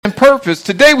purpose,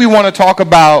 today we want to talk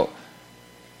about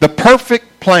the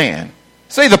perfect plan.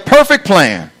 Say the perfect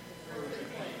plan.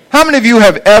 How many of you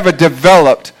have ever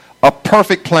developed a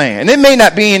perfect plan? And it may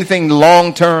not be anything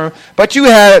long term, but you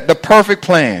had the perfect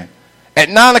plan. At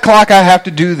 9 o'clock, I have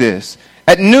to do this.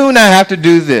 At noon, I have to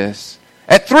do this.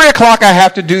 At 3 o'clock, I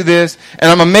have to do this. And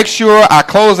I'm going to make sure I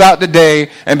close out the day.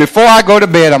 And before I go to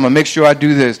bed, I'm going to make sure I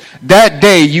do this. That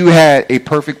day, you had a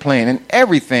perfect plan. And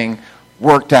everything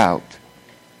worked out.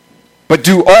 But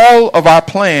do all of our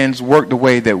plans work the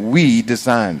way that we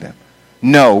designed them?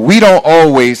 No, we don't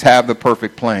always have the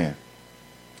perfect plan.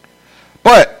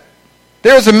 But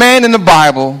there's a man in the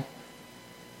Bible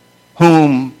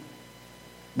who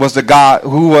was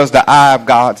the eye of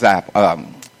God's apple,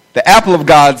 the apple of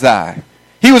God's eye.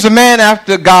 He was a man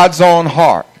after God's own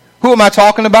heart. Who am I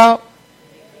talking about?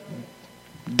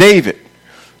 David.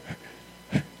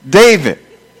 David.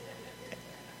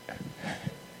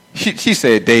 She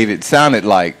said David. Sounded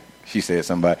like she said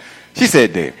somebody. She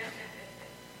said David.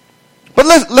 But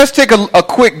let's take a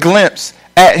quick glimpse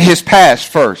at his past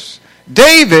first.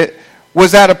 David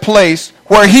was at a place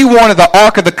where he wanted the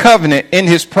Ark of the Covenant in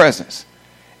his presence.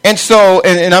 And so,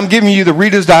 and I'm giving you the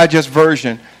Reader's Digest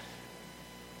version.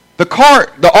 The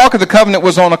Ark of the Covenant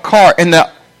was on a cart, and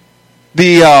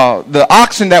the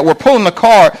oxen that were pulling the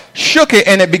cart shook it,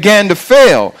 and it began to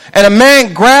fail. And a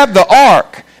man grabbed the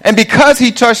ark, and because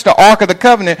he touched the Ark of the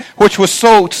Covenant, which was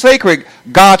so sacred,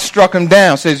 God struck him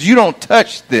down. Says, you don't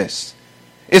touch this.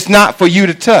 It's not for you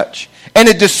to touch. And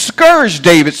it discouraged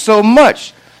David so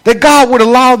much that God would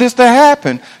allow this to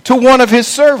happen to one of his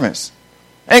servants.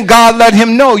 And God let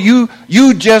him know, you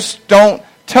just don't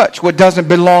touch what doesn't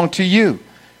belong to you.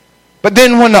 But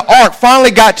then when the ark finally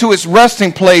got to its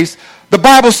resting place, the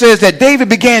Bible says that David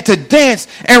began to dance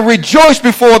and rejoice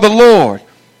before the Lord.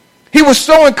 He was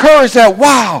so encouraged that,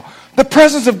 wow, the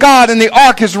presence of God in the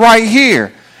ark is right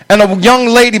here. And a young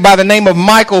lady by the name of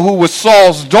Michal, who was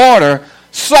Saul's daughter,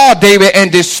 saw David and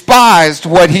despised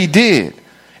what he did.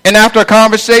 And after a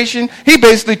conversation, he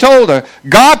basically told her,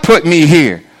 God put me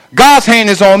here. God's hand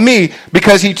is on me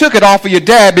because he took it off of your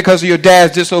dad because of your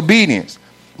dad's disobedience.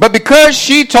 But because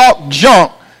she talked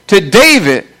junk to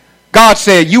David, God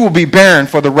said, you will be barren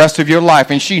for the rest of your life.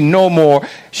 And she no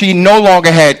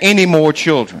longer had any more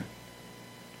children.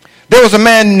 There was a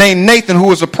man named Nathan who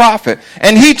was a prophet.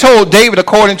 And he told David,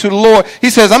 according to the Lord, he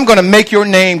says, I'm going to make your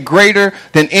name greater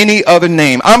than any other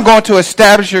name. I'm going to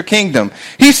establish your kingdom.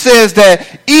 He says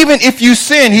that even if you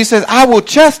sin, he says, I will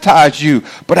chastise you,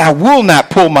 but I will not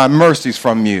pull my mercies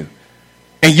from you.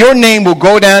 And your name will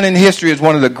go down in history as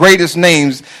one of the greatest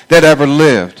names that ever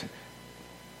lived.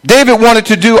 David wanted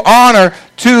to do honor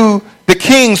to the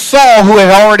king Saul, who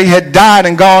had died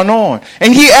and gone on.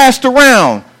 And he asked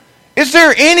around, is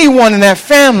there anyone in that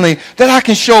family that I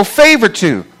can show favor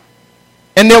to?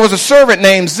 And there was a servant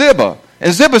named Ziba.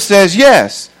 And Ziba says,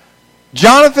 yes.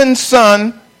 Jonathan's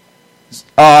son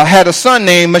had a son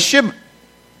named Say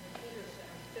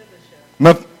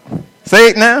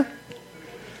it now.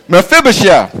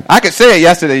 Mephibosheth. I could say it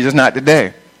yesterday, just not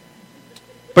today.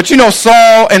 But you know,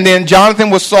 Saul, and then Jonathan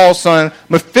was Saul's son.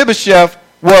 Mephibosheth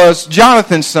was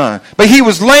Jonathan's son. But he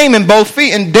was lame in both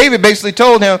feet, and David basically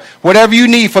told him, whatever you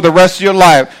need for the rest of your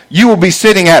life, you will be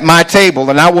sitting at my table,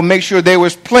 and I will make sure there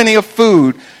was plenty of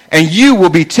food, and you will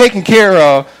be taken care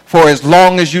of for as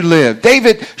long as you live.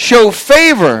 David showed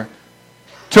favor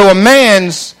to a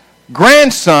man's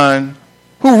grandson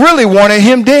who really wanted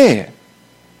him dead.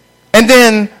 And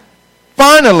then,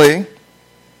 finally,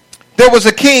 there was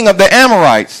a king of the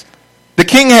Amorites. The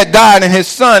king had died, and his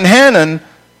son Hanun,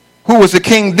 who was the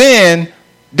king then,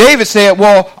 David said,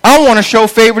 well, I want to show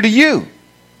favor to you.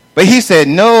 But he said,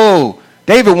 no,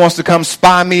 David wants to come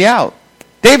spy me out.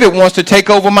 David wants to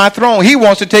take over my throne. He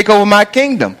wants to take over my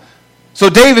kingdom. So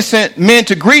David sent men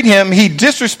to greet him. He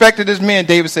disrespected his men.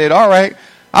 David said, all right,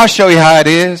 I'll show you how it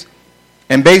is.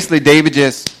 And basically David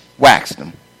just waxed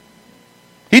him.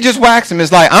 He just waxed him.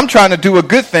 It's like, I'm trying to do a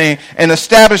good thing and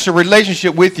establish a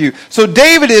relationship with you. So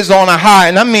David is on a high.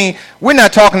 And I mean, we're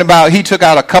not talking about he took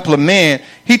out a couple of men.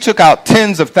 He took out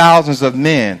tens of thousands of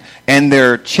men and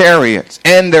their chariots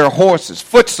and their horses,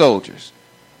 foot soldiers.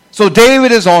 So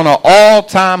David is on an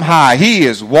all-time high. He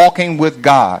is walking with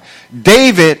God.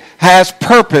 David has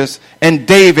purpose and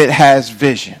David has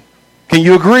vision. Can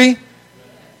you agree?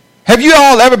 Have you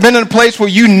all ever been in a place where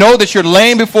you know that you're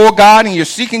laying before God and you're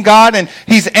seeking God and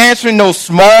he's answering those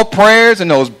small prayers and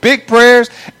those big prayers?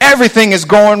 Everything is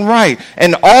going right.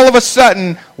 And all of a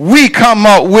sudden, we come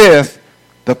up with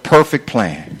the perfect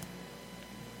plan.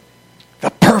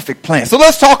 The perfect plan. So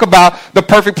let's talk about the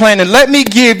perfect plan. And let me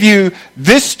give you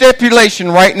this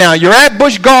stipulation right now. You're at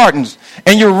Busch Gardens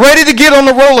and you're ready to get on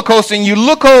the roller coaster, and you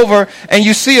look over and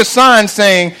you see a sign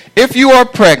saying, if you are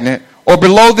pregnant or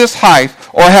below this height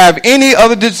or have any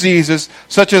other diseases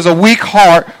such as a weak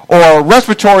heart or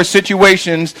respiratory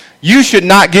situations, you should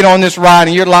not get on this ride.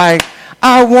 And you're like,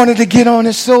 I wanted to get on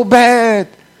it so bad.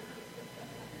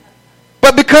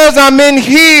 But because I'm in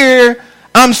here,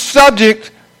 I'm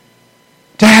subject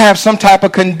to have some type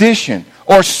of condition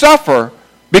or suffer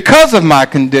because of my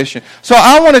condition. So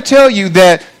I want to tell you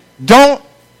that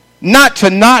not to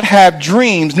not have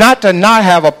dreams, not to not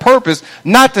have a purpose,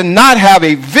 not to not have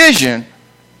a vision,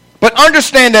 but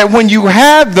understand that when you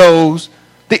have those,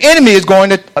 the enemy is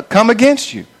going to come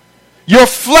against you. Your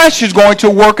flesh is going to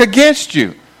work against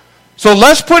you. So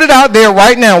let's put it out there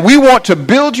right now. We want to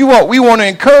build you up. We want to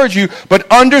encourage you, but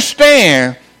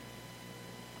understand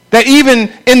that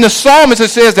even in the psalmist it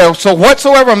says that, so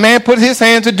whatsoever a man put his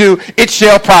hand to do, it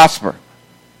shall prosper.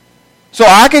 So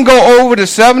I can go over to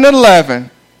 7-Eleven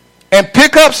and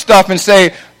pick up stuff and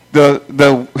say,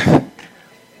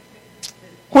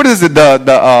 what is it,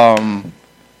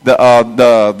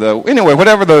 anyway,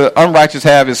 whatever the unrighteous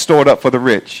have is stored up for the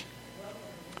rich.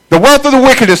 The wealth of the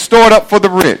wicked is stored up for the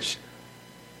rich.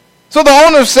 So the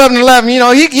owner of 7-Eleven,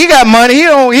 he got money. He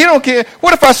don't care.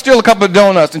 What if I steal a couple of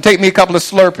donuts and take me a couple of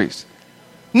Slurpees?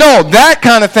 No, that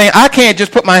kind of thing, I can't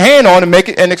just put my hand on and make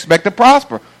it and expect to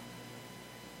prosper.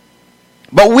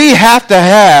 But we have to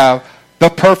have the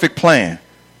perfect plan.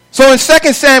 So in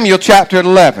 2 Samuel chapter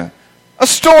 11, a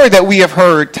story that we have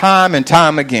heard time and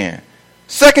time again.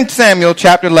 2 Samuel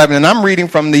chapter 11, and I'm reading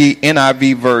from the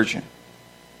NIV version.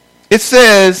 It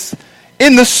says,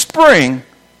 in the spring,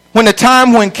 when the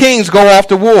time when kings go off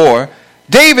to war,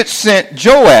 David sent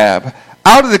Joab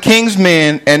out of the king's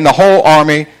men and the whole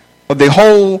army, of the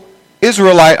whole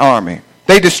Israelite army.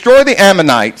 They destroyed the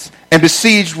Ammonites and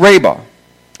besieged Rabbah.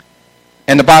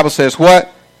 And the Bible says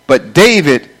what? But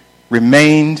David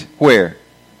remained where?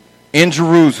 In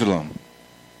Jerusalem.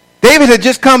 David had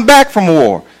just come back from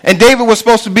war. And David was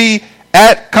supposed to be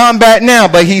at combat now,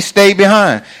 but he stayed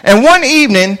behind. And one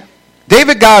evening,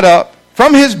 David got up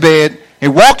from his bed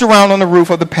and walked around on the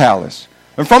roof of the palace.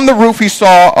 And from the roof he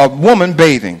saw a woman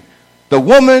bathing. The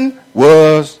woman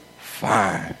was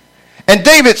fine. And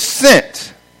David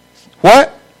sent,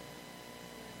 what?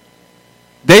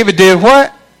 David did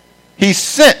what? He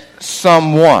sent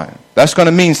someone. That's going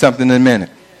to mean something in a minute.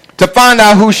 To find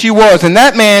out who she was. And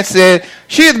that man said,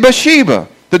 she is Bathsheba,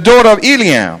 the daughter of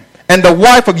Eliam, and the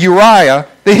wife of Uriah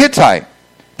the Hittite.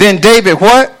 Then David,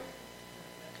 what?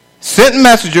 Sent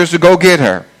messengers to go get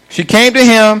her. She came to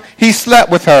him, he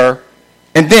slept with her,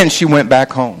 and then she went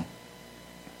back home.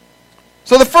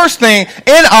 So the first thing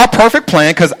in our perfect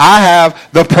plan, because I have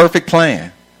the perfect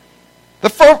plan. The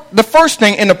first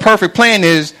thing in the perfect plan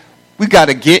is we got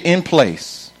to get in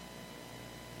place.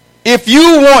 If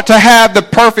you want to have the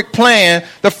perfect plan,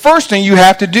 the first thing you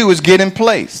have to do is get in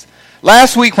place.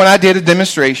 Last week when I did a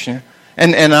demonstration,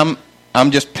 and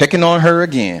I'm just picking on her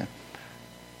again,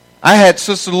 I had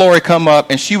Sister Lori come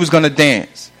up and she was going to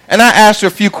dance. And I asked her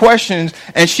a few questions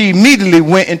and she immediately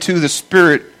went into the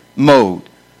spirit mode.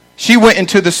 She went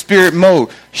into the spirit mode.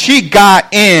 She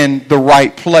got in the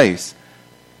right place.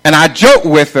 And I joked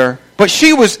with her, but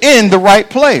she was in the right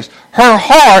place. Her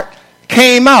heart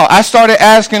came out. I started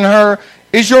asking her,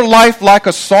 is your life like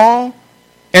a song?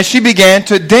 And she began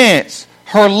to dance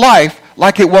her life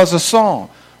like it was a song.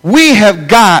 We have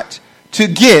got to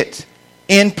get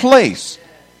in place.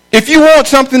 If you want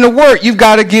something to work, you've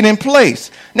got to get in place.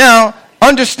 Now,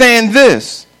 understand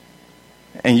this.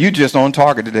 And you just on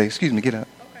target today. Excuse me, get up.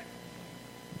 Okay.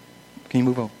 Can you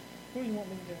move over? Who do you want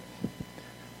me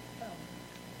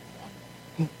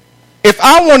to do? If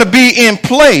I want to be in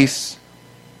place,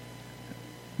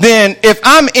 then if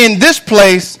I'm in this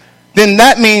place, then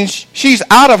that means she's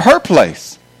out of her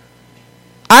place.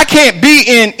 I can't be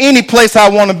in any place I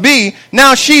want to be.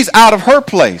 Now she's out of her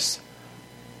place.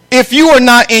 If you are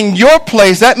not in your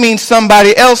place, that means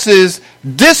somebody else is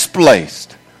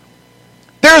displaced.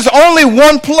 There's only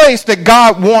one place that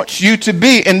God wants you to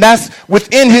be, and that's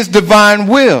within his divine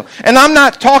will. And I'm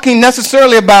not talking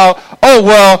necessarily about, oh,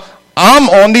 well, I'm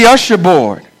on the usher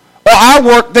board, or I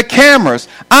work the cameras.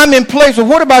 I'm in place. Well,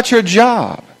 what about your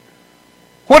job?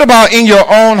 What about in your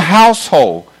own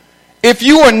household? If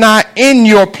you are not in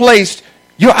your place,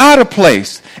 you're out of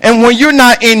place. And when you're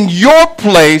not in your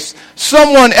place,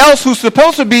 someone else who's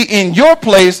supposed to be in your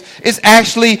place is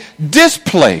actually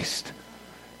displaced.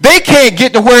 They can't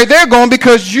get to where they're going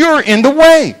because you're in the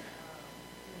way.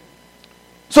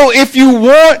 So if you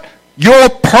want your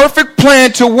perfect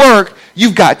plan to work,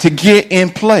 you've got to get in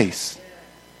place.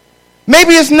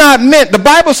 Maybe it's not meant. The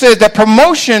Bible says that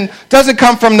promotion doesn't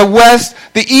come from the west,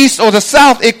 the east, or the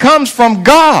south. It comes from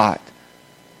God.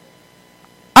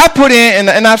 I put in,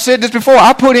 and I've said this before,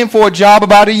 I put in for a job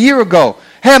about a year ago.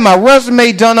 Had my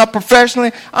resume done up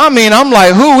professionally. I'm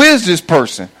like, who is this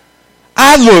person?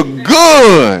 I look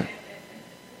good.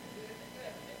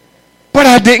 But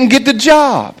I didn't get the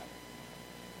job.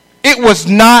 It was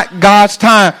not God's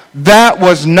time. That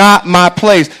was not my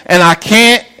place. And I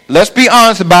can't, let's be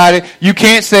honest about it. You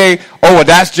can't say, oh, well,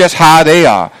 that's just how they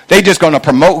are. They're just going to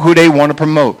promote who they want to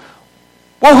promote.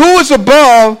 Well, who is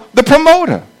above the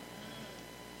promoter?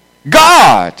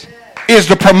 God is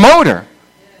the promoter.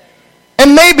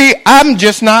 And maybe I'm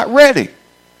just not ready.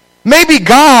 Maybe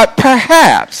God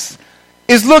perhaps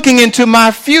is looking into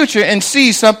my future and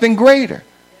sees something greater.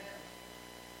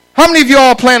 How many of you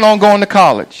all plan on going to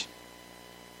college?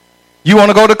 You want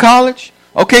to go to college?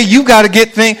 Okay, you got to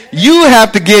get things. You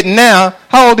have to get now.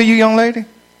 How old are you, young lady?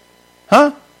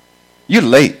 Huh? You're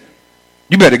late.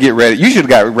 You better get ready. You should have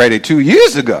got ready 2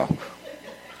 years ago.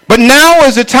 But now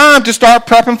is the time to start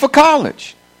prepping for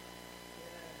college.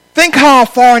 Think how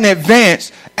far in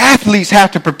advance athletes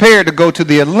have to prepare to go to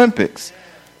the Olympics.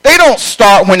 They don't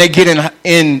start when they get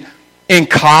in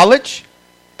college.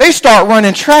 They start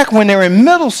running track when they're in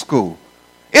middle school.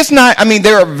 It's not,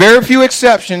 there are very few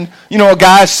exceptions. You know, a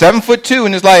guy's 7'2"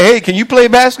 and it's like, hey, can you play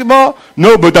basketball?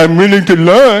 No, but I'm willing to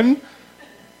learn.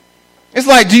 It's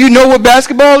like, do you know what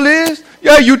basketball is?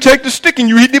 Yeah, you take the stick and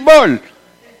you hit the ball.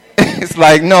 It's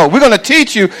like, no, we're going to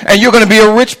teach you and you're going to be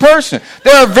a rich person.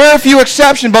 There are very few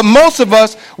exceptions, but most of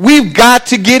us, we've got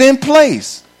to get in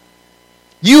place.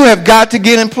 You have got to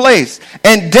get in place.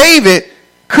 And David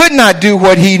could not do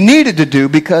what he needed to do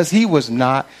because he was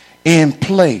not in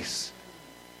place.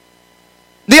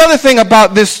 The other thing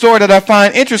about this story that I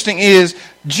find interesting is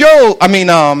David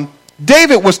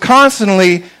was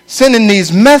constantly sending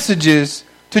these messages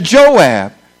to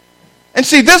Joab. And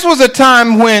see, this was a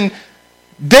time when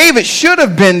David should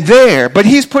have been there, but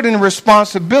he's putting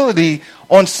responsibility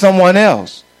on someone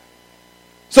else.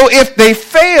 So if they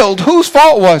failed, whose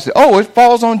fault was it? Oh, it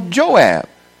falls on Joab.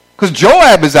 Because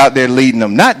Joab is out there leading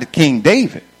them, not the King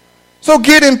David. So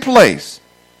get in place.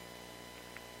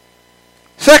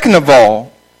 Second of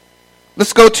all,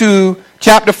 let's go to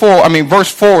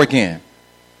verse 4 again.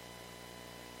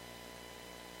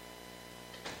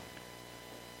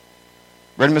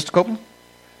 Ready, Mr. Copeland?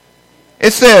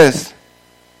 It says,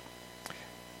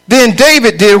 then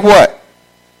David did what?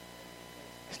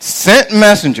 Sent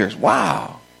messengers.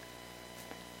 Wow.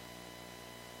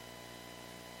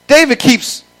 David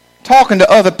keeps talking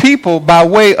to other people by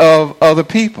way of other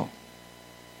people.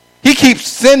 He keeps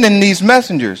sending these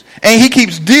messengers, and he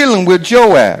keeps dealing with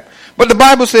Joab. But the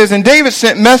Bible says, and David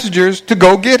sent messengers to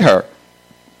go get her.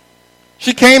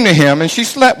 She came to him, and she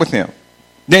slept with him.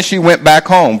 Then she went back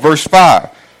home. Verse 5.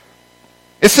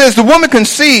 It says, the woman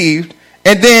conceived,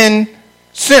 and then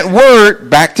sent word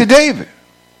back to David.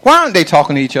 Why aren't they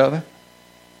talking to each other?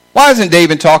 Why isn't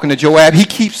David talking to Joab? He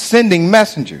keeps sending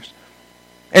messengers.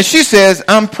 And she says,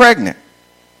 I'm pregnant.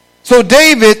 So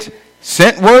David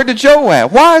sent word to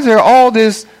Joab. Why is there all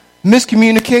this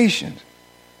miscommunication?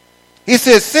 He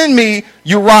says, send me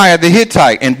Uriah the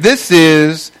Hittite. And this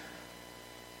is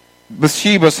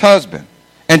Bathsheba's husband.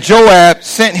 And Joab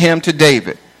sent him to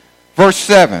David. Verse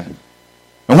 7.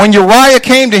 And when Uriah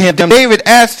came to him, David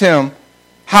asked him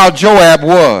how Joab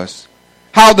was,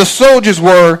 how the soldiers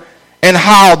were, and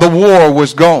how the war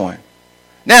was going.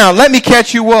 Now, let me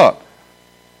catch you up.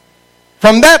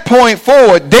 From that point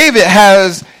forward, David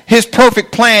has his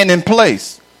perfect plan in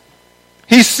place.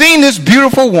 He's seen this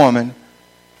beautiful woman,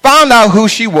 found out who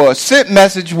she was, sent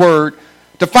message word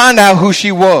to find out who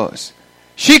she was.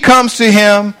 She comes to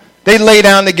him, they lay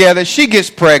down together, she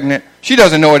gets pregnant. She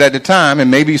doesn't know it at the time,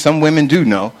 and maybe some women do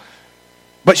know.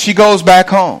 But she goes back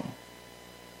home.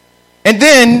 And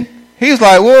then he's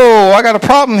like, whoa, I got a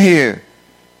problem here.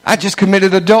 I just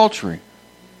committed adultery.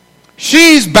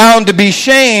 She's bound to be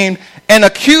shamed and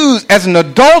accused as an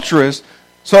adulteress.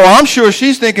 So I'm sure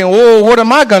she's thinking, whoa, what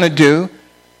am I going to do?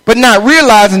 But not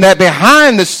realizing that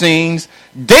behind the scenes,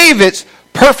 David's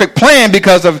perfect plan,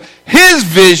 because of his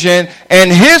vision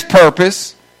and his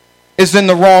purpose, is in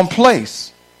the wrong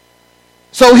place.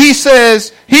 So he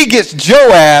says, he gets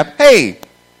Joab, hey,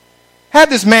 have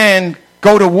this man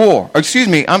go to war.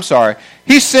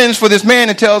 He sends for this man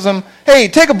and tells him, hey,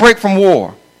 take a break from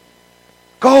war.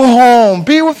 Go home.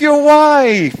 Be with your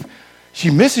wife. She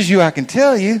misses you, I can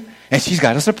tell you. And she's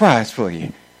got a surprise for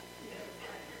you.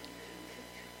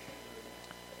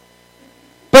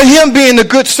 But him being a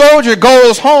good soldier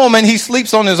goes home and he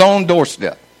sleeps on his own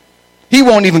doorstep. He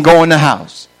won't even go in the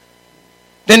house.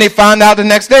 Then they find out the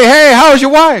next day, hey, how's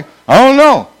your wife? I don't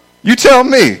know. You tell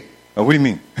me. Oh, what do you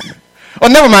mean? Oh,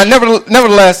 never mind.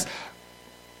 Nevertheless,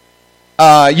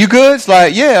 you good? It's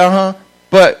like, yeah, uh-huh.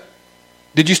 But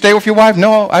did you stay with your wife?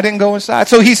 No, I didn't go inside.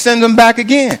 So he sends him back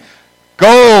again.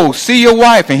 Go see your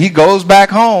wife. And he goes back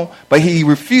home, but he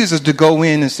refuses to go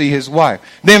in and see his wife.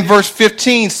 Then verse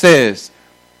 15 says,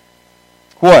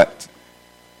 what?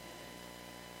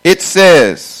 It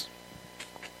says,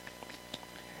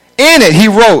 in it he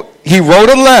wrote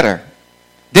a letter.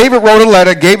 David wrote a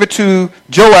letter, gave it to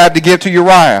Joab to give to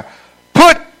Uriah.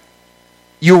 Put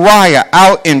Uriah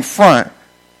out in front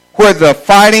where the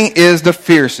fighting is the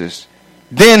fiercest.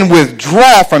 Then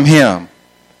withdraw from him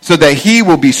so that he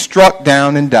will be struck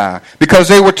down and die. Because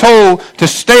they were told to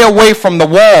stay away from the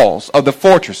walls of the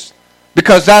fortress.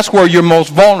 Because that's where you're most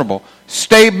vulnerable.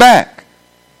 Stay back.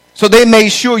 So they made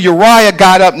sure Uriah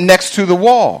got up next to the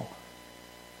wall.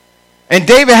 And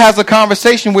David has a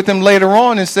conversation with him later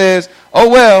on and says, oh,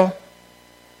 well,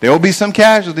 there will be some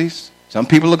casualties. Some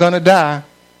people are going to die.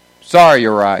 Sorry,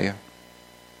 Uriah.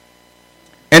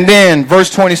 And then verse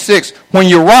 26, when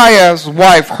Uriah's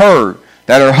wife heard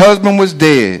that her husband was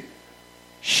dead,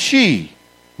 she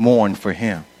mourned for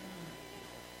him.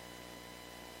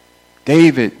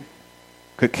 David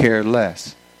could care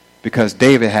less because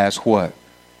David has what?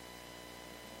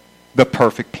 The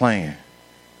perfect plan.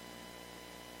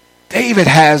 David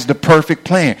has the perfect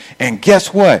plan. And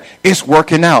guess what? It's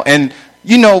working out. And,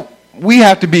 you know, we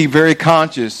have to be very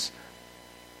conscious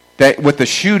that with the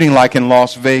shooting like in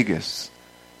Las Vegas,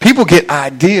 people get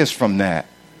ideas from that.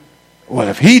 Well,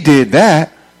 if he did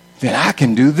that, then I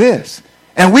can do this.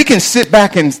 And we can sit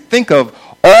back and think of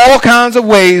all kinds of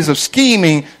ways of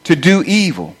scheming to do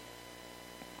evil.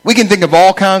 We can think of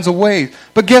all kinds of ways.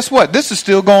 But guess what? This is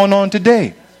still going on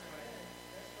today.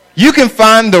 You can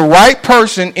find the right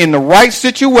person in the right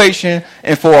situation,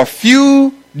 and for a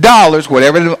few dollars,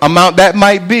 whatever the amount that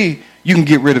might be, you can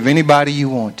get rid of anybody you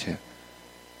want to.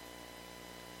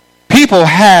 People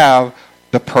have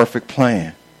the perfect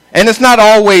plan. And it's not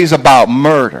always about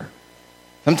murder.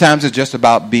 Sometimes it's just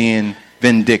about being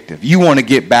vindictive. You want to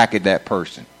get back at that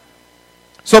person.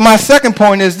 So my second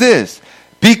point is this.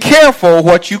 Be careful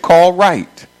what you call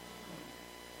right.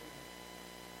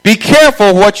 Be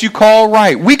careful what you call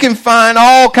right. We can find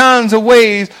all kinds of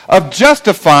ways of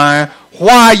justifying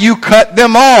why you cut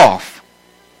them off.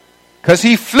 Because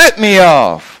he flipped me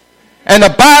off. And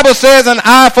the Bible says an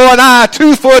eye for an eye,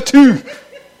 tooth for a tooth.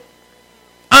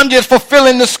 I'm just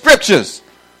fulfilling the scriptures.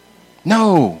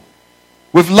 No.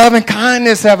 With love and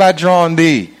kindness have I drawn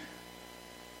thee.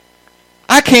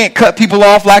 I can't cut people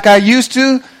off like I used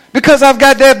to because I've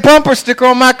got that bumper sticker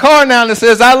on my car now that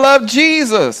says I love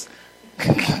Jesus.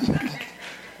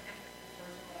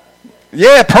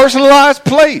 Yeah, personalized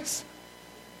plates.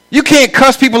 You can't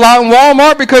cuss people out in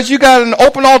Walmart because you got an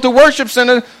Open Altar Worship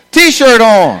Center t-shirt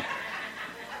on.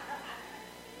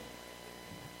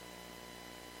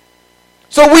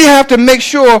 So we have to make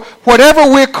sure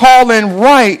whatever we're calling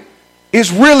right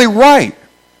is really right.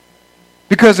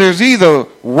 Because there's either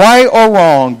right or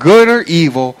wrong, good or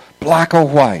evil, black or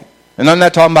white. And I'm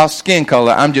not talking about skin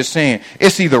color. I'm just saying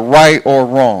it's either right or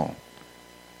wrong.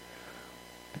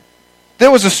 There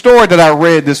was a story that I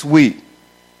read this week.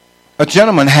 A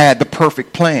gentleman had the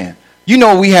perfect plan. You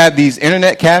know, we have these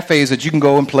internet cafes that you can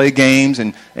go and play games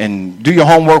and do your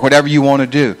homework, whatever you want to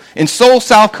do. In Seoul,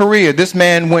 South Korea, this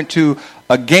man went to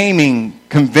a gaming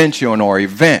convention or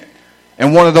event.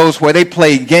 And one of those where they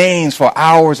played games for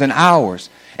hours and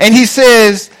hours. And he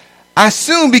says, I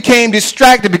soon became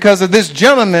distracted because of this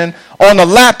gentleman on the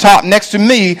laptop next to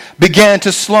me began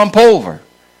to slump over.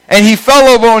 And he fell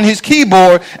over on his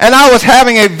keyboard, and I was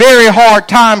having a very hard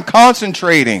time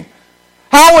concentrating.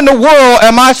 How in the world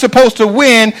am I supposed to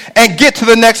win and get to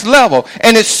the next level?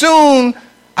 And as soon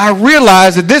I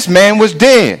realized that this man was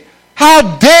dead.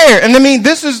 How dare, and I mean,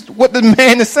 this is what the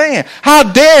man is saying. How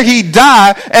dare he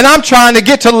die, and I'm trying to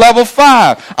get to level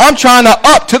 5. I'm trying to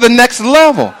up to the next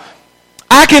level.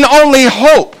 I can only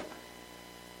hope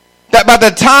that by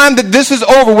the time that this is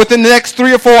over, within the next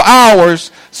 3 or 4 hours,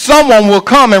 someone will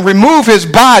come and remove his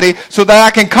body so that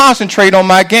I can concentrate on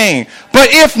my game. But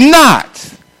if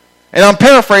not, and I'm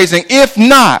paraphrasing, if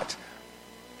not,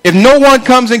 if no one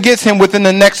comes and gets him within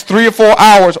the next 3 or 4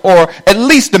 hours, or at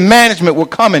least the management will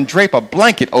come and drape a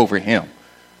blanket over him.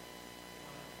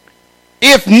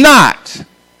 If not,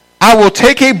 I will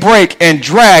take a break and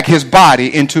drag his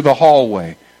body into the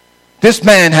hallway. This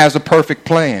man has a perfect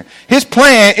plan. His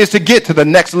plan is to get to the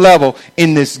next level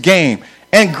in this game.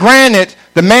 And granted,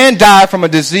 the man died from a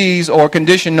disease or a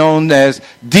condition known as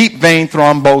deep vein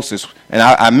thrombosis. And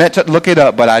I meant to look it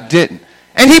up, but I didn't.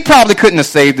 And he probably couldn't have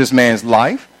saved this man's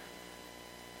life.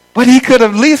 But he could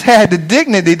have at least had the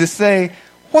dignity to say,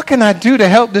 what can I do to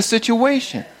help this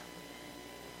situation?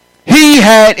 He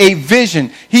had a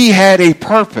vision. He had a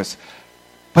purpose.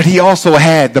 But he also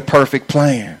had the perfect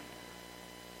plan.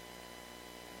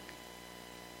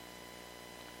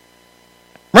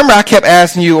 Remember, I kept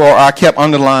asking you, or I kept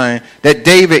underlining, that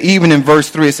David, even in verse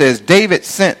 3, it says, David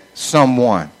sent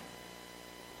someone.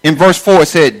 In verse 4, it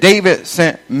said, David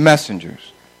sent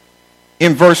messengers.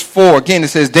 In verse 4, again, it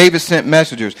says, David sent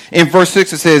messengers. In verse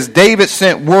 6, it says, David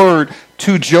sent word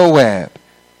to Joab.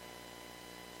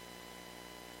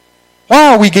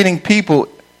 Why are we getting people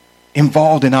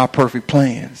involved in our perfect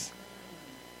plans?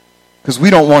 Because we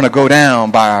don't want to go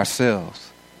down by ourselves.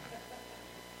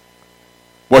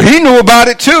 Well, he knew about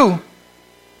it too.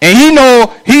 And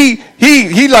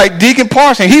he like Deacon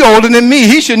Parson. He older than me.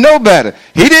 He should know better.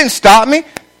 He didn't stop me.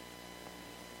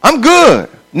 I'm good.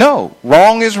 No,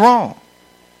 wrong is wrong.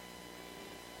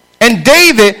 And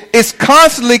David is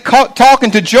constantly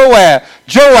talking to Joab.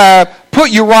 Joab, put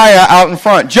Uriah out in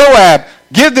front. Joab,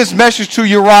 give this message to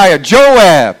Uriah.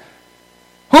 Joab,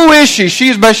 who is she?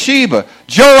 She's Bathsheba.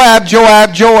 Joab,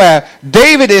 Joab, Joab.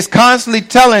 David is constantly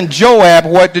telling Joab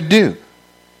what to do.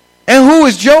 And who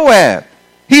is Joab?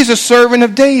 He's a servant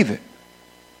of David.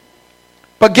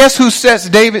 But guess who sets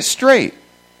David straight?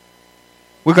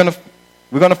 We're going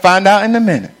to find out in a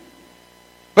minute.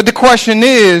 But the question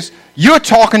is, you're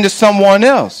talking to someone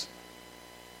else.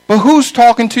 But who's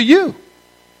talking to you?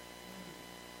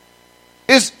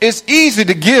 It's easy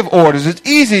to give orders. It's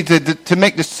easy to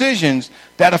make decisions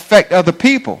that affect other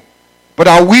people. But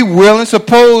are we willing?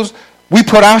 Suppose we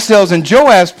put ourselves in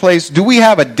Joab's place. Do we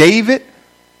have a David?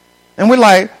 And we're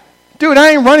like, dude,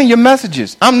 I ain't running your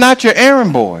messages. I'm not your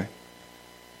errand boy.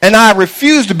 And I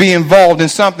refuse to be involved in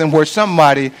something where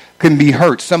somebody can be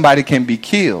hurt. Somebody can be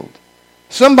killed.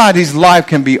 Somebody's life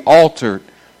can be altered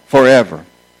forever.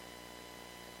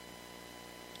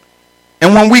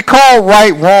 And when we call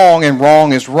right wrong and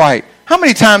wrong is right, how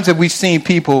many times have we seen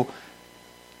people,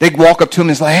 they walk up to me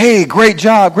and it's like, hey, great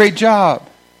job,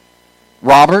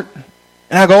 Robert.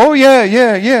 And I go, oh,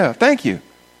 yeah, thank you.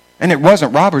 And it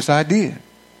wasn't Robert's idea.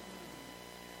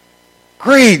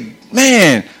 Great,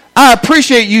 man. I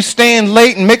appreciate you staying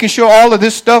late and making sure all of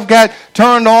this stuff got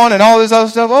turned on and all this other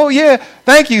stuff. Oh, yeah,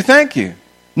 thank you.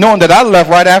 Knowing that I left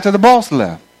right after the boss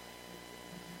left.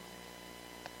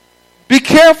 Be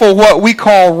careful what we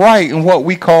call right and what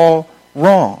we call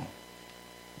wrong.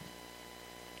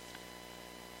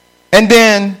 And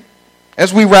then,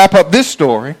 as we wrap up this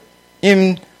story,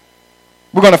 we're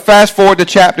going to fast forward to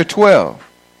chapter 12.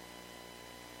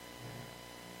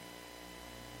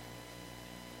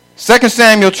 2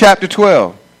 Samuel chapter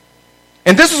 12.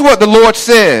 And this is what the Lord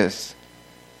says.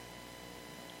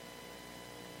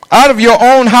 Out of your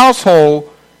own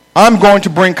household, I'm going to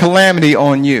bring calamity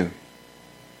on you.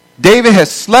 David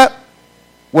has slept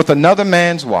with another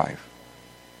man's wife.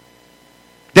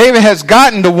 David has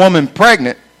gotten the woman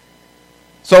pregnant.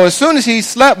 So as soon as he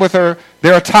slept with her,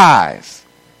 there are ties.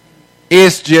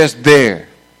 It's just there.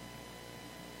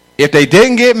 If they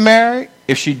didn't get married,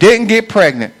 if she didn't get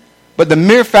pregnant, but the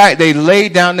mere fact they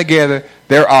laid down together,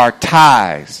 there are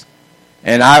ties.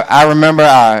 And I remember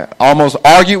I almost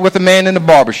argued with a man in the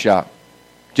barbershop.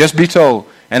 Just be told.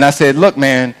 And I said, look,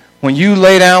 man, when you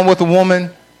lay down with a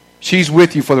woman, she's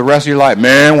with you for the rest of your life.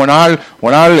 Man, I'm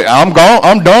gone,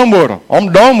 I'm done with her.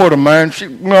 I'm done with her, man.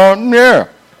 Yeah.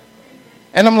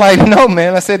 And I'm like, no,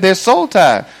 man. I said, there's soul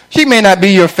ties. She may not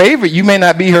be your favorite. You may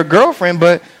not be her girlfriend,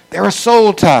 but there are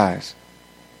soul ties.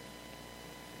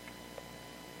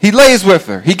 He lays with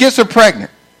her. He gets her pregnant.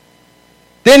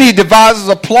 Then he devises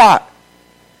a plot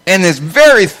and is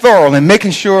very thorough in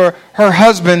making sure her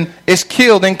husband is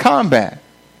killed in combat.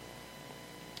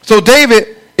 So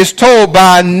David is told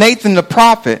by Nathan the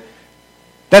prophet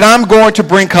that I'm going to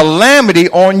bring calamity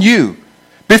on you.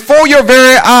 Before your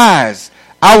very eyes,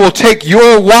 I will take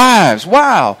your wives.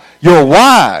 Wow, your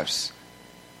wives.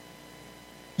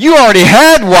 You already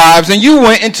had wives and you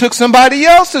went and took somebody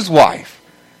else's wife.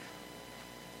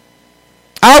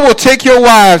 I will take your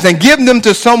wives and give them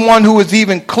to someone who is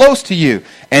even close to you.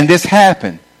 And this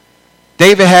happened.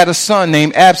 David had a son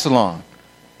named Absalom.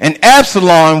 And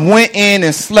Absalom went in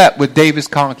and slept with David's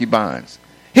concubines.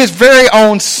 His very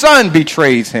own son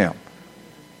betrays him.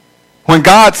 When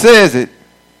God says it,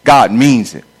 God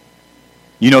means it.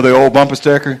 You know the old bumper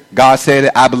sticker? God said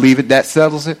it, I believe it, that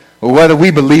settles it. Or whether we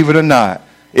believe it or not,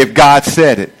 if God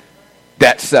said it,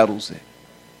 that settles it.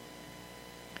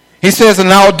 He says, and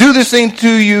I will do this thing to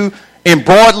you in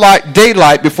broad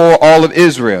daylight before all of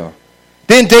Israel.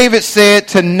 Then David said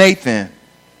to Nathan,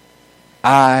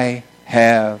 I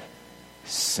have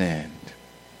sinned.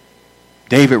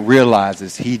 David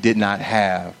realizes he did not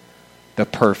have the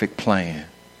perfect plan.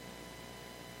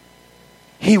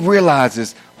 He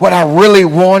realizes what I really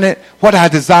wanted, what I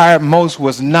desired most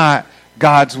was not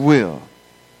God's will.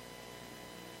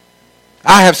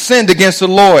 I have sinned against the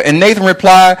Lord. And Nathan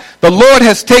replied, the Lord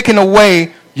has taken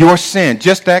away your sin.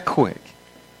 Just that quick.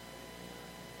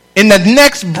 In the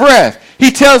next breath,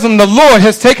 he tells him the Lord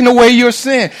has taken away your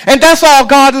sin. And that's all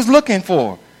God is looking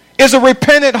for, is a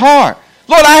repentant heart.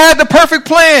 Lord, I had the perfect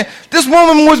plan. This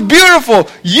woman was beautiful.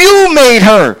 You made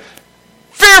her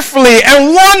fearfully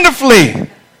and wonderfully.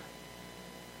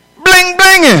 Bling,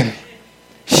 blinging.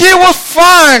 She was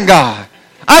fine, God.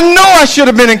 I know I should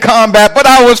have been in combat, but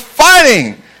I was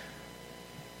fighting.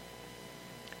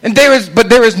 And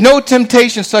there is no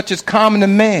temptation such as common to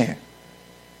man.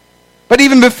 But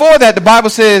even before that, the Bible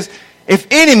says, if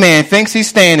any man thinks he's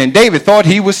standing, David thought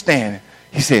he was standing.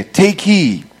 He said, take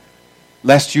heed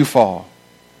lest you fall.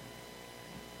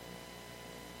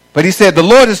 But he said, the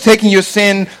Lord is taking your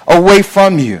sin away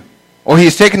from you. Or he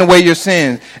is taking away your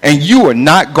sins, and you are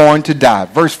not going to die.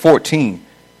 Verse 14.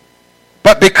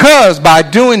 But because by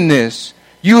doing this,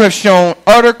 you have shown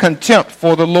utter contempt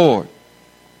for the Lord.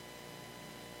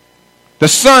 The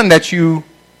son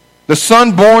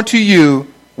born to you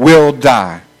will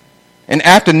die. And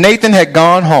after Nathan had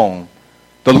gone home,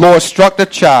 the Lord struck the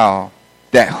child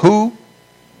that who?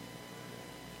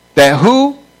 That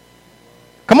who?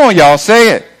 Come on, y'all,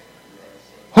 say it.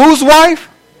 Whose wife?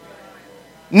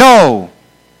 No.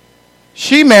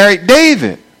 She married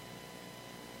David.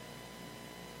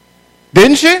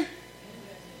 Didn't she?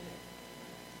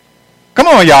 Come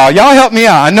on, y'all. Y'all help me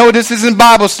out. I know this isn't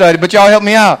Bible study, but y'all help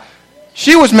me out.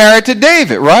 She was married to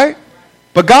David, right?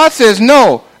 But God says,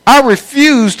 no, I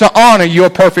refuse to honor your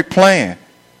perfect plan.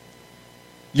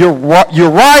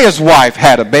 Uriah's wife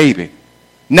had a baby,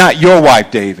 not your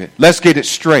wife, David. Let's get it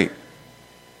straight.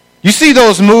 You see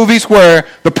those movies where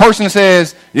the person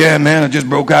says, yeah, man, I just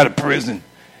broke out of prison.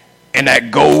 And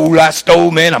that gold I stole,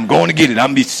 man, I'm going to get it. I'm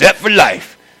going to be set for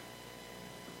life.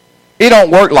 It don't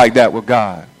work like that with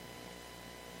God.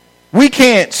 We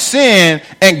can't sin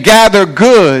and gather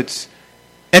goods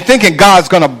and thinking God's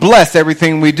going to bless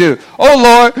everything we do.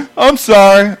 Oh, Lord, I'm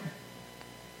sorry.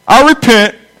 I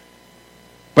repent,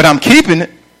 but I'm keeping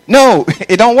it. No,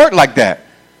 it don't work like that.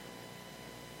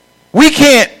 We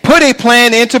can't put a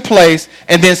plan into place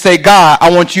and then say, God, I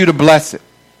want you to bless it.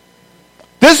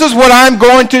 This is what I'm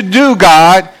going to do,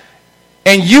 God,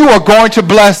 and you are going to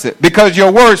bless it because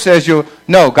your word says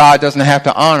no, God doesn't have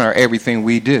to honor everything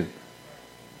we do.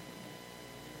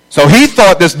 So he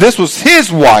thought this was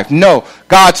his wife. No,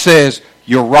 God says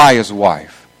Uriah's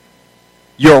wife.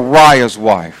 Uriah's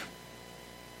wife.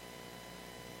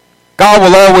 God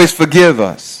will always forgive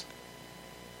us.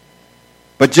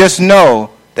 But just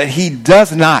know that he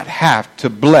does not have to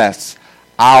bless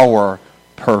our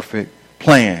perfect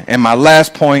plan. And my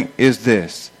last point is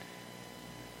this.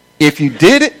 If you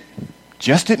did it,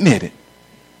 just admit it.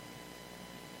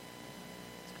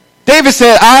 David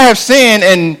said, I have sinned,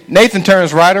 and Nathan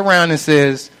turns right around and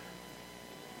says,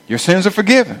 your sins are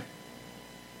forgiven.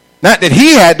 Not that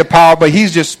he had the power, but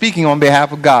he's just speaking on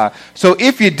behalf of God. So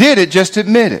if you did it, just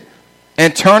admit it.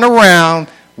 And turn around,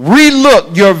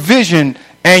 relook your vision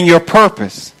and your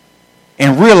purpose,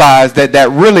 and realize that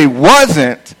really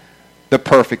wasn't the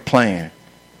perfect plan.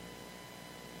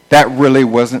 That really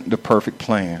wasn't the perfect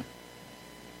plan.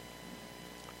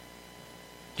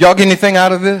 Y'all get anything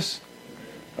out of this?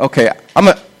 Okay,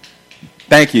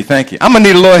 thank you. I'm going to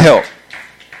need a little help.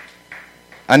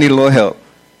 I need a little help.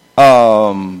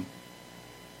 Can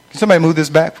somebody move this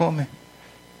back for me?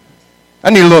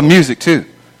 I need a little music too.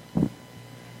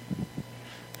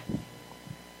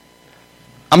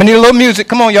 I'm going to need a little music.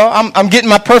 Come on, y'all. I'm getting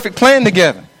my perfect plan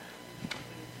together.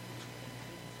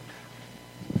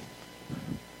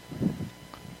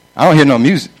 I don't hear no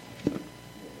music.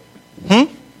 I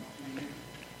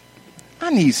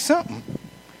need something.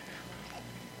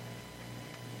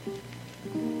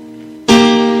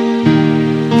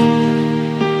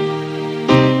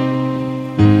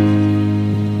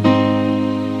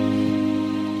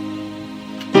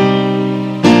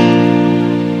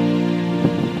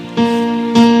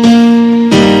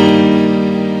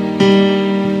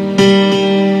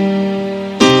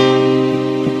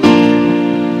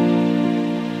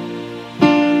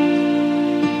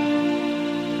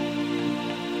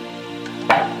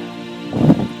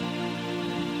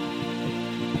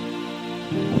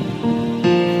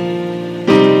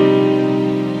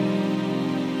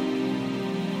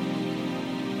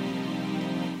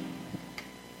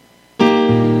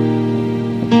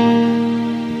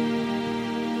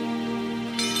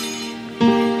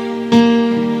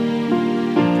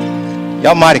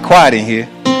 Y'all mighty quiet in here.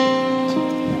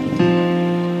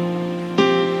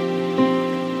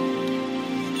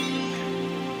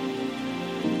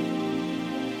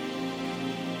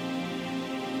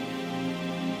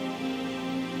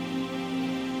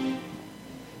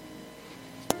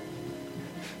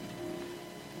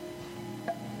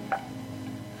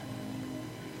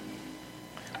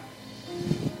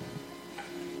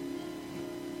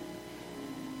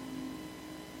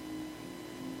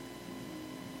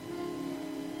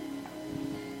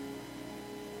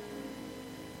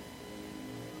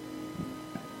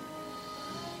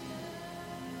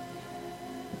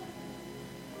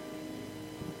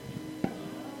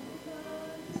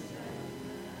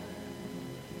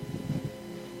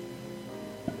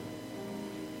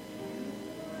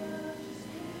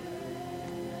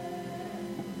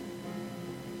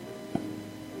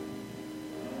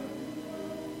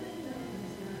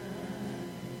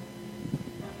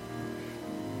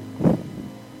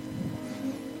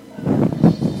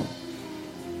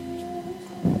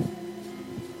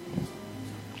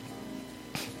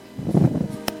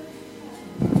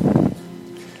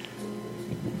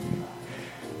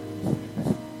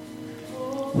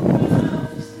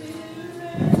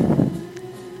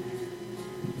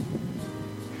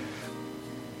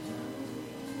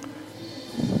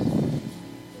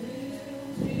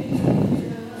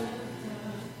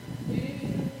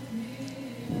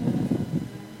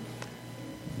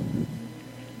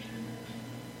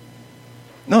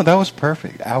 No, that was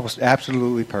perfect. I was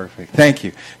absolutely perfect. Thank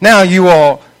you. Now, you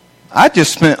all, I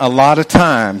just spent a lot of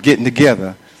time getting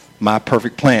together my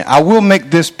perfect plan. I will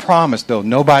make this promise, though.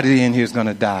 Nobody in here is going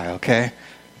to die, okay?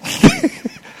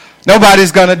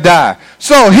 Nobody's going to die.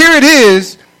 So here it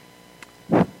is.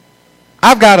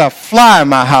 I've got a fly in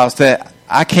my house that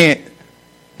I can't.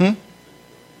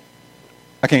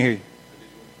 I can't hear you.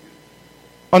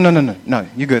 Oh, no.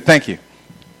 You're good. Thank you.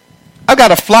 I've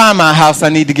got a fly in my house I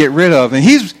need to get rid of, and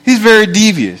he's very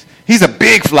devious. He's a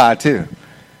big fly, too.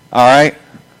 All right?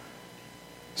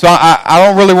 So I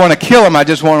don't really want to kill him. I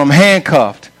just want him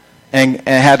handcuffed and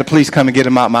have the police come and get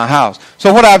him out of my house.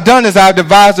 So what I've done is I've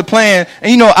devised a plan.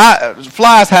 And, you know,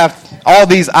 flies have all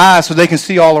these eyes so they can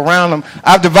see all around them.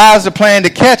 I've devised a plan to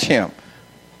catch him,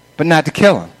 but not to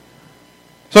kill him.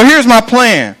 So here's my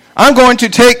plan. I'm going to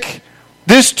take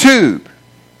this tube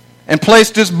and place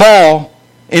this ball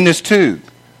in this tube.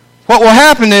 What will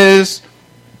happen is,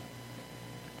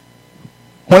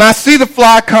 when I see the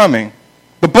fly coming,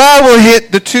 the ball will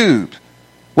hit the tube,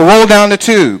 will roll down the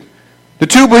tube. The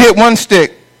tube will hit one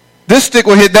stick. This stick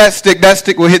will hit that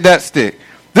stick will hit that stick.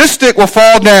 This stick will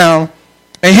fall down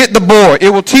and hit the board. It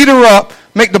will teeter up,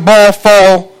 make the ball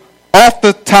fall off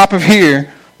the top of here,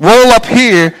 roll up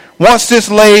here. Once this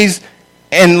lays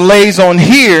on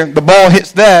here, the ball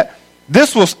hits that.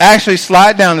 This will actually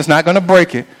slide down. It's not going to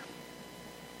break it.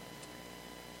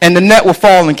 And the net will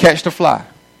fall and catch the fly.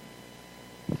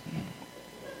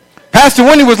 Pastor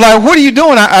Wendy was like, what are you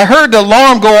doing? I heard the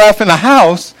alarm go off in the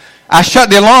house. I shut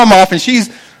the alarm off, and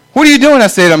what are you doing? I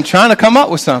said, I'm trying to come up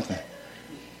with something.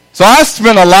 So I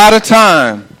spent a lot of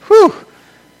time. Whew.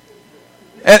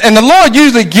 And the Lord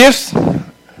usually gives.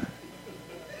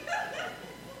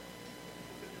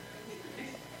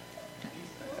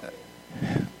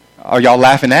 Are y'all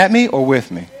laughing at me or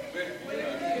with me?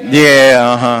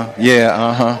 Yeah.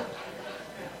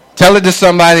 Tell it to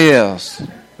somebody else.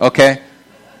 Okay?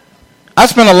 I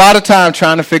spent a lot of time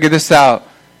trying to figure this out,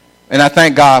 and I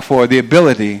thank God for the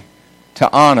ability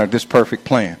to honor this perfect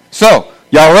plan. So,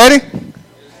 y'all ready?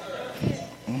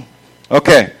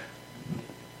 Okay.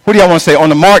 What do y'all want to say? On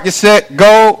the mark, get set,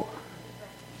 go.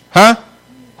 Huh?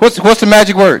 What's the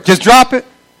magic word? Just drop it.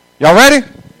 Y'all ready?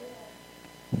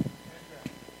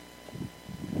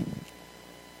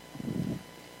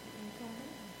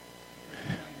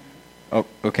 Oh,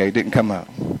 okay, it didn't come out.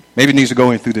 Maybe it needs to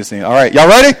go in through this end. All right, y'all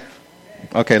ready?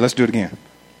 Okay, let's do it again.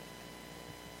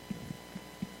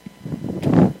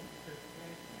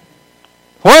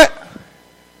 What?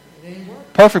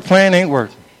 Perfect plan ain't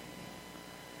working.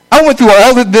 I went through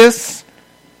all of this,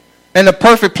 and the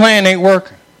perfect plan ain't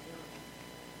working.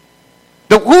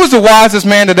 Who was the wisest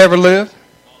man that ever lived?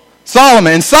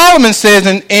 Solomon. And Solomon says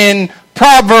in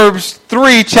Proverbs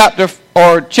 3, chapter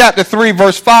 3,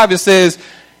 verse 5, it says,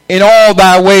 in all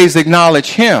thy ways acknowledge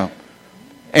him,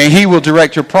 and he will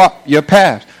direct your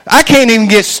path. I can't even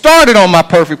get started on my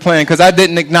perfect plan because I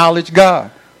didn't acknowledge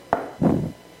God.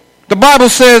 The Bible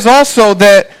says also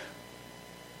that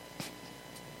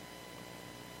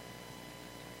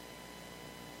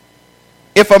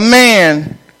if a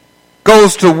man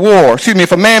goes to war,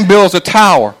 if a man builds a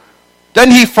tower,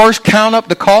 doesn't he first count up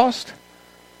the cost?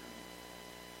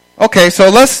 Okay, so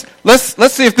let's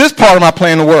let's see if this part of my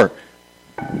plan will work.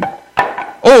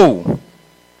 Oh,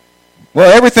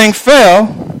 well, everything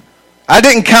fell. I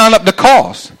didn't count up the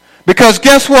cost. Because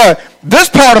guess what? This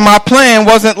part of my plan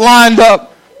wasn't lined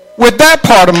up with that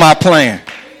part of my plan.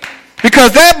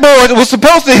 Because that board was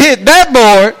supposed to hit that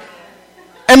board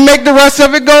and make the rest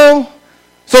of it go.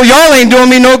 So y'all ain't doing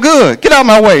me no good. Get out of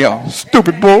my way, y'all.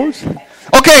 Stupid boards.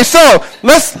 Okay, so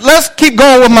let's keep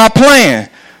going with my plan.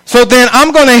 So then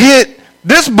I'm going to hit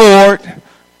this board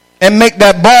and make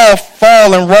that ball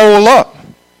fall and roll up.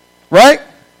 Right?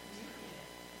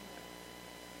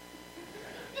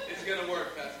 It's going to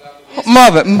work,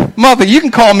 Pastor. Mother, you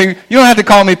can call me, you don't have to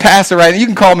call me Pastor right now. You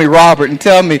can call me Robert and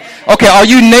tell me, okay, are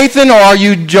you Nathan or are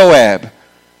you Joab?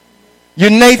 You're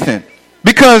Nathan.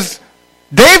 Because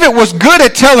David was good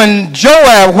at telling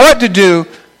Joab what to do,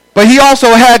 but he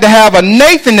also had to have a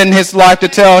Nathan in his life to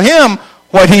tell him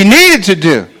what he needed to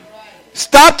do.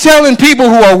 Stop telling people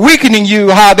who are weaker than you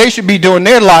how they should be doing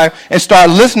their life and start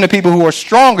listening to people who are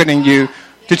stronger than you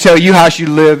to tell you how you should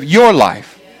live your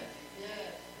life.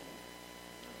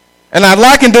 And I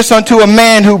liken this unto a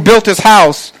man who built his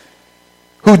house,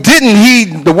 who didn't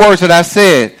heed the words that I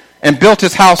said, and built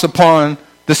his house upon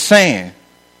the sand.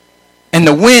 And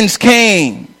the winds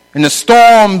came, and the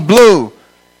storm blew,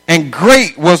 and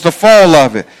great was the fall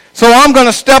of it. So I'm going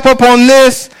to step up on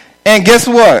this, and guess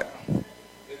what?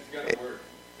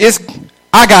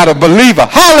 I got a believer.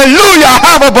 Hallelujah, I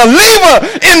have a believer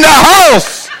in the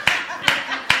house.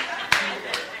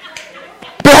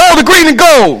 Behold the green and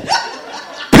gold.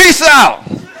 Peace out.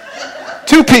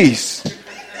 2-piece.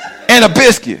 And a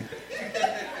biscuit.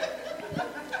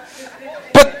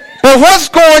 But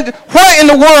what in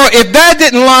the world, if that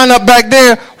didn't line up back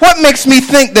there, what makes me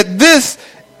think that this,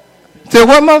 say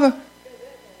what, Mother?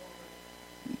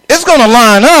 It's going to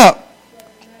line up.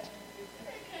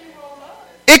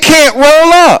 It can't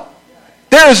roll up.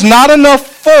 There is not enough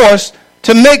force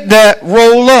to make that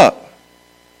roll up.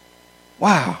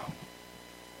 Wow.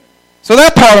 So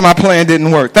that part of my plan didn't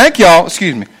work. Thank y'all.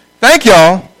 Excuse me. Thank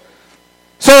y'all.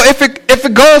 So if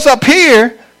it goes up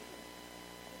here,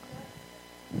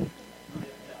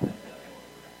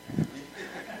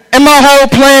 and my whole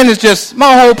plan is just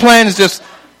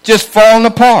falling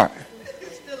apart.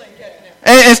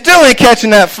 And still ain't catching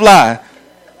that fly.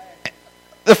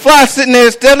 The fly sitting there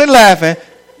steadily laughing,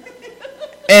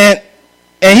 and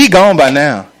he gone by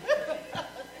now.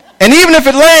 And even if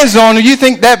it lands on him, you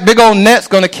think that big old net's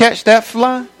going to catch that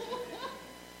fly?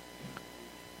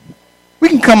 We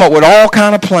can come up with all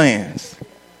kind of plans.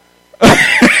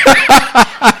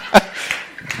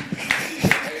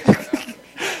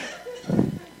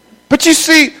 But you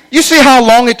see how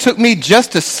long it took me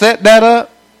just to set that up?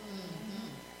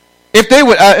 If they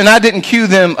would, and I didn't cue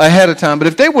them ahead of time, but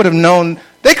if they would have known,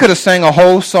 they could have sang a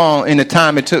whole song in the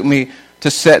time it took me to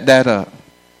set that up.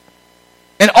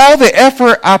 And all the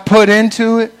effort I put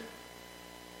into it,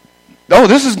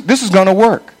 this is going to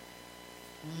work.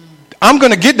 I'm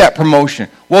going to get that promotion.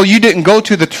 Well, you didn't go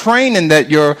to the training that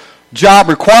your job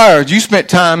requires. You spent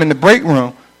time in the break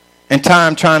room and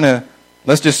time trying to,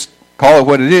 let's just call it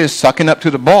what it is, sucking up to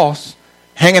the boss,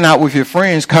 hanging out with your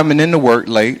friends, coming into work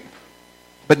late.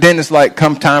 But then it's like,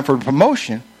 come time for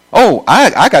promotion. Oh,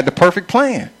 I got the perfect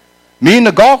plan. Me and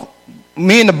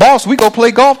the boss, we go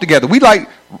play golf together.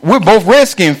 We're both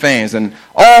Redskin fans and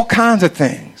all kinds of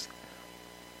things.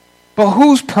 But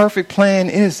whose perfect plan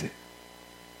is it?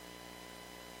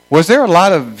 Was there a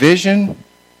lot of vision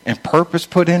and purpose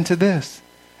put into this?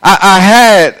 I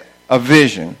had a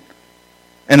vision,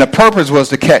 and the purpose was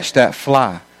to catch that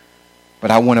fly,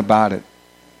 but I went about it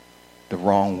the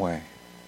wrong way.